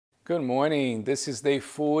Good morning. This is day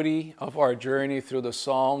 40 of our journey through the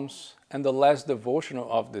Psalms and the last devotional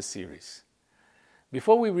of this series.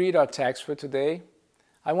 Before we read our text for today,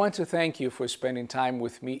 I want to thank you for spending time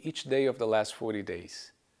with me each day of the last 40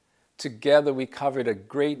 days. Together we covered a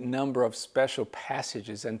great number of special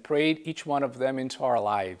passages and prayed each one of them into our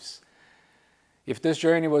lives. If this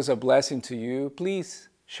journey was a blessing to you, please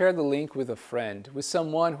share the link with a friend, with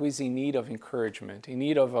someone who is in need of encouragement, in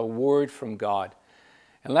need of a word from God.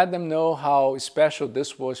 And let them know how special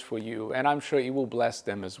this was for you, and I'm sure it will bless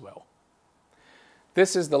them as well.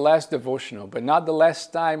 This is the last devotional, but not the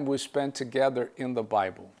last time we spend together in the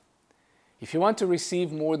Bible. If you want to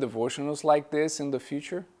receive more devotionals like this in the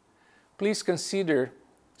future, please consider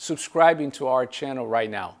subscribing to our channel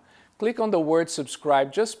right now. Click on the word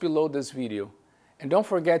subscribe just below this video, and don't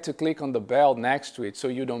forget to click on the bell next to it so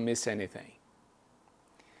you don't miss anything.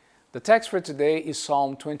 The text for today is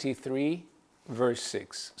Psalm 23, verse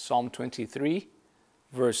 6. Psalm 23,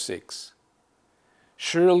 verse 6.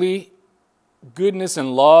 Surely goodness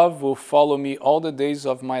and love will follow me all the days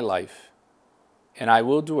of my life, and I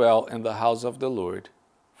will dwell in the house of the Lord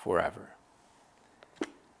forever.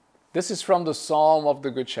 This is from the Psalm of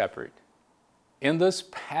the Good Shepherd. In this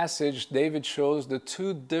passage, David shows the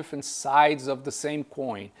two different sides of the same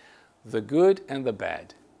coin, the good and the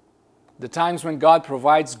bad. The times when God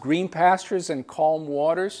provides green pastures and calm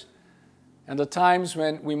waters, and the times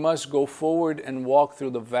when we must go forward and walk through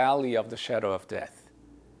the valley of the shadow of death.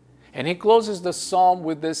 And he closes the psalm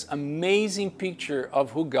with this amazing picture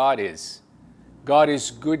of who God is. God is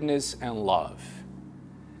goodness and love.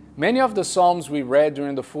 Many of the psalms we read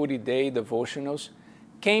during the 40-day devotionals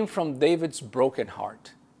came from David's broken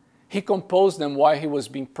heart. He composed them while he was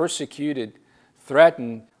being persecuted,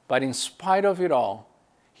 threatened, but in spite of it all,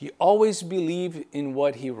 he always believed in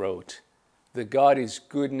what he wrote, that God is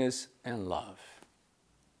goodness and love.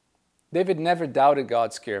 David never doubted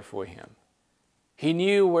God's care for him. He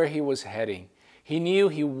knew where he was heading. He knew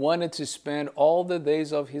he wanted to spend all the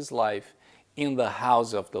days of his life in the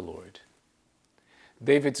house of the Lord.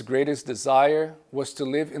 David's greatest desire was to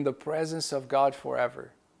live in the presence of God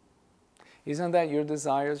forever. Isn't that your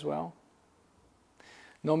desire as well?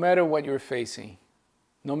 No matter what you're facing,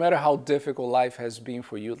 no matter how difficult life has been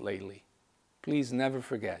for you lately, please never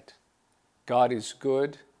forget, God is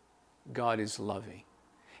good, God is loving,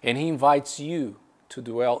 and He invites you to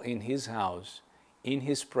dwell in His house, in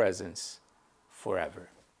His presence, forever.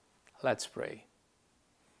 Let's pray.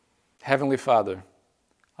 Heavenly Father,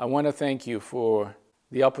 I want to thank you for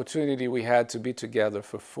the opportunity we had to be together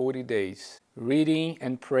for 40 days, reading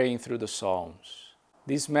and praying through the Psalms.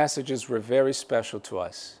 These messages were very special to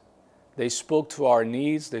us. They spoke to our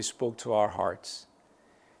needs, they spoke to our hearts.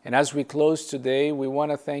 And as we close today, we want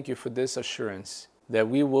to thank you for this assurance that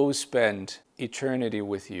we will spend eternity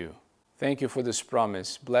with you. Thank you for this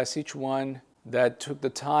promise. Bless each one that took the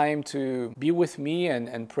time to be with me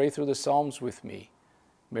and pray through the Psalms with me.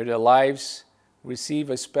 May their lives receive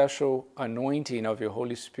a special anointing of your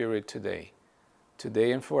Holy Spirit today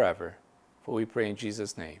and forever. For we pray in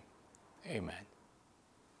Jesus' name. Amen.